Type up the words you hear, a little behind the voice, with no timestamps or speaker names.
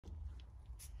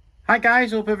Hi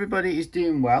guys, hope everybody is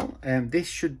doing well. This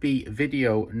should be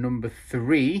video number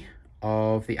 3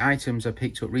 of the items I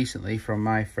picked up recently from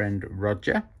my friend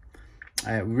Roger.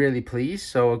 Really pleased.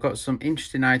 So I've got some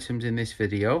interesting items in this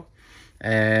video,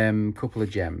 couple of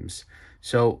gems.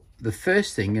 So the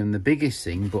first thing and the biggest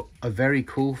thing, but a very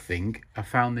cool thing, I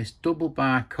found this double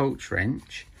bar coach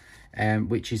wrench,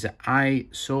 which is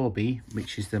iSorby,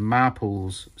 which is the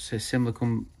Marples, so similar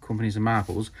companies of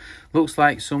Marples. Looks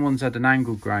like someone's had an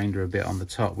angle grinder a bit on the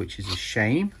top, which is a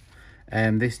shame.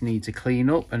 This needs a clean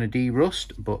up and a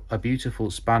de-rust, but a beautiful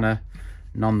spanner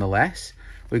nonetheless.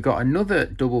 We've got another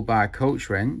double bar coach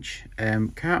wrench.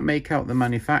 Can't make out the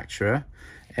manufacturer,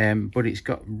 but it's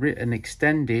got an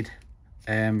extended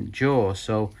jaw,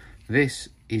 so this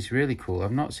is really cool.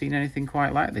 I've not seen anything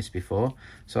quite like this before,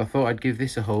 so I thought I'd give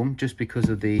this a home just because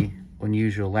of the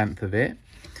unusual length of it.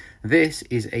 This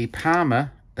is a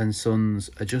Palmer and Sons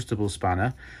adjustable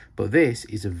spanner, but this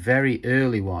is a very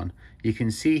early one. You can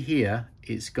see here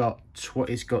it's got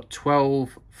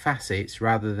 12 facets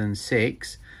rather than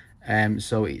 6,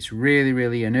 so it's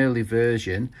really an early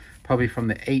version, probably from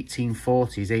the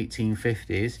 1840s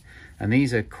 1850s, and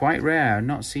these are quite rare. I've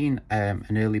not seen an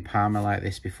early Palmer like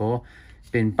this before.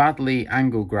 Been badly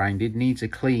angle grinded, needs a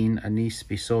clean and needs to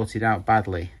be sorted out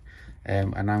badly,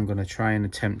 and I'm going to try and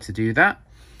attempt to do that.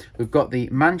 We've got the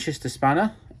Manchester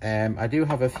spanner. I do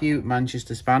have a few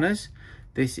Manchester spanners.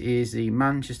 This is the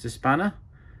Manchester spanner,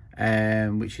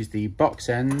 which is the box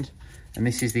end, and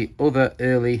this is the other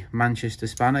early Manchester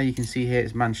spanner. You can see here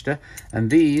it's Manchester, and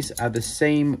these are the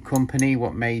same company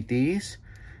what made these.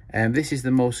 This is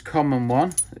the most common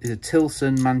one. It's a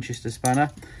Tilson Manchester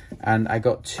spanner, and I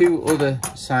got 2 other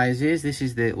sizes. This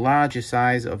is the larger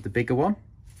size of the bigger one,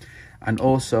 and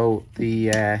also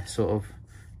the sort of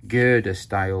girder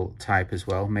style type as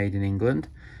well, made in England.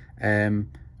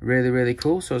 Really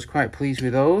cool, so I was quite pleased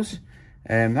with those.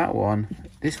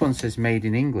 This one says made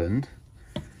in England,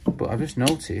 but I've just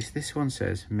noticed this one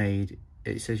says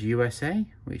it says USA,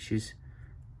 which is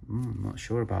I'm not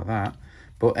sure about that.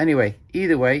 But anyway,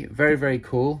 either way, very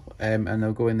cool, and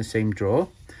they'll go in the same drawer.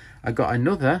 I got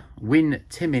another Win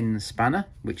Timmins spanner,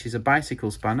 which is a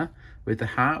bicycle spanner with the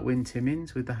heart, Win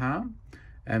Timmins with the heart.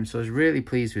 So I was really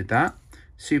pleased with that.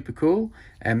 Super cool.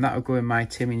 That'll go in my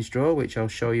Timmins drawer, which I'll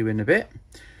show you in a bit.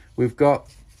 We've got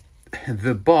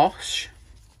the Bosch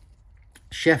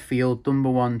Sheffield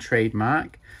 #1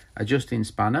 trademark adjusting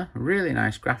spanner. Really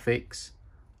nice graphics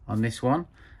on this one.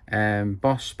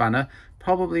 Bosch spanner.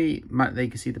 Probably they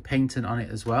can see the patent on it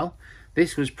as well.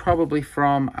 This was probably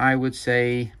from, I would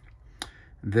say,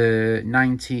 the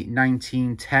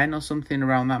 1910 or something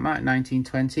around that mark,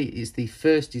 1920. It's the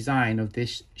first design of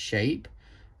this shape.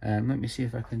 Let me see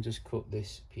if I can just cut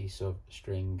this piece of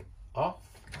string off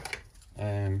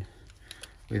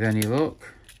with any luck.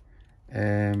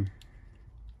 There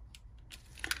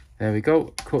we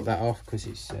go. Cut that off because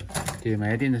it's doing my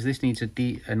head in, as this needs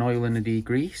an oil and a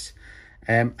degrease.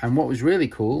 And what was really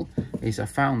cool is I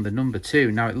found the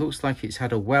 #2. Now it looks like it's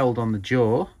had a weld on the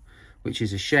jaw, which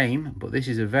is a shame, but this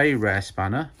is a very rare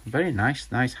spanner. Very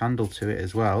nice handle to it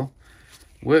as well.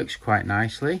 Works quite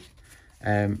nicely.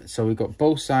 So we've got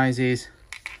both sizes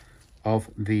of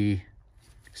the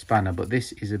spanner, but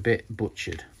this is a bit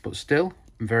butchered, but still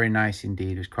very nice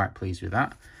indeed. I was quite pleased with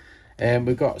that.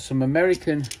 We've got some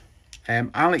American.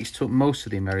 Alex took most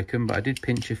of the American, but I did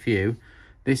pinch a few.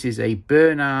 This is a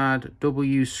Bernard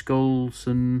W.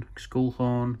 Scullhorn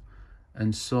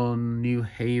and Son, New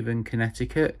Haven,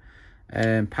 Connecticut.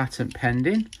 Patent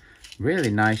pending.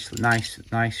 Really nice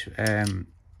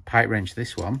pipe wrench,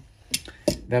 this one.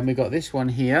 Then we got this one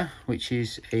here, which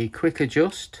is a quick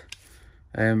adjust.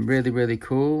 Really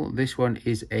cool. This one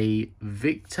is a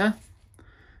Victor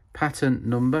patent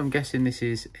number. I'm guessing this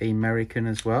is American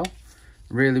as well.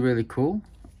 Really cool.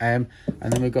 And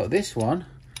then we've got this one,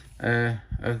 a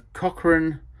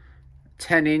Cochrane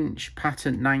 10-inch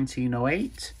patent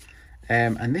 1908.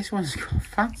 And this one's got a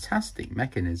fantastic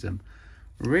mechanism.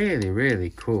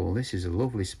 Really cool. This is a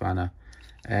lovely spanner.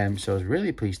 So I was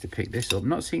really pleased to pick this up.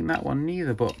 Not seen that one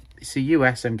neither, but it's the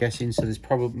US, I'm guessing, so there's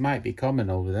probably might be common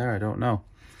over there. I don't know.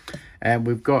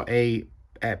 We've got a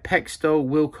Pexto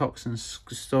Wilcox and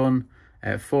Son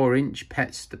 4-inch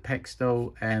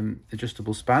Pexto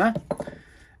adjustable spanner.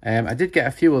 I did get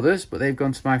a few others, but they've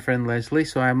gone to my friend Leslie,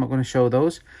 so I'm not going to show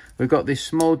those. We've got this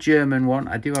small German one.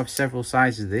 I do have several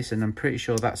sizes of this, and I'm pretty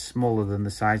sure that's smaller than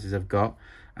the sizes I've got.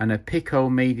 And a Pico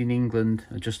made in England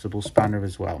adjustable spanner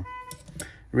as well.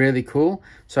 Really cool.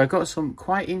 So I got some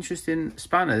quite interesting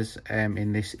spanners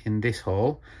in this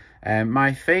haul.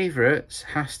 My favourites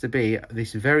has to be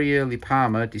this very early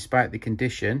Palmer, despite the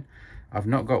condition. I've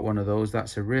not got one of those.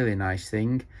 That's a really nice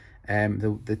thing.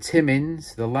 The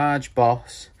Timmins, the Large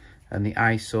Boss, and the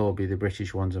iSorby, the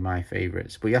British ones, are my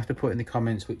favourites. But you have to put in the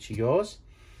comments which are yours.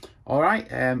 All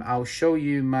right, I'll show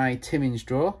you my Timmins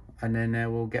drawer, and then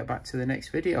we'll get back to the next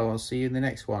video. I'll see you in the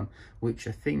next one, which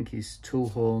I think is tool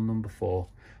haul number 4.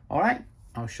 All right,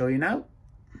 I'll show you now.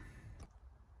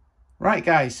 Right,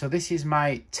 guys, so this is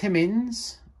my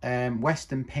Timmins,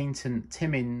 Weston Patent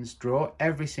Timmins drawer.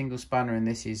 Every single spanner in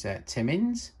this is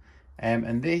Timmins.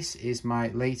 And this is my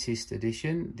latest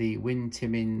addition, the Win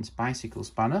Timmins bicycle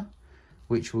spanner,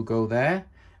 which will go there.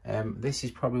 This is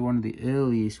probably one of the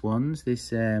earliest ones,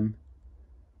 this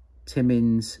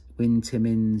Timmins, Win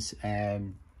Timmins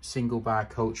single bar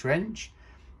coach wrench.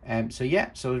 So yeah,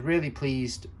 so I was really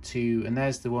pleased to, and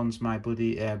there's the ones my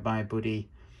buddy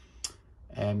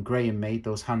Graham made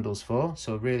those handles for,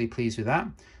 so really pleased with that.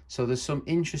 So there's some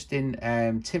interesting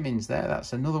Timmins there.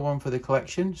 That's another one for the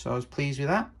collection, so I was pleased with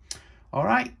that. All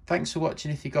right, thanks for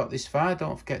watching. If you got this far,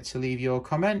 don't forget to leave your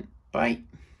comment. Bye.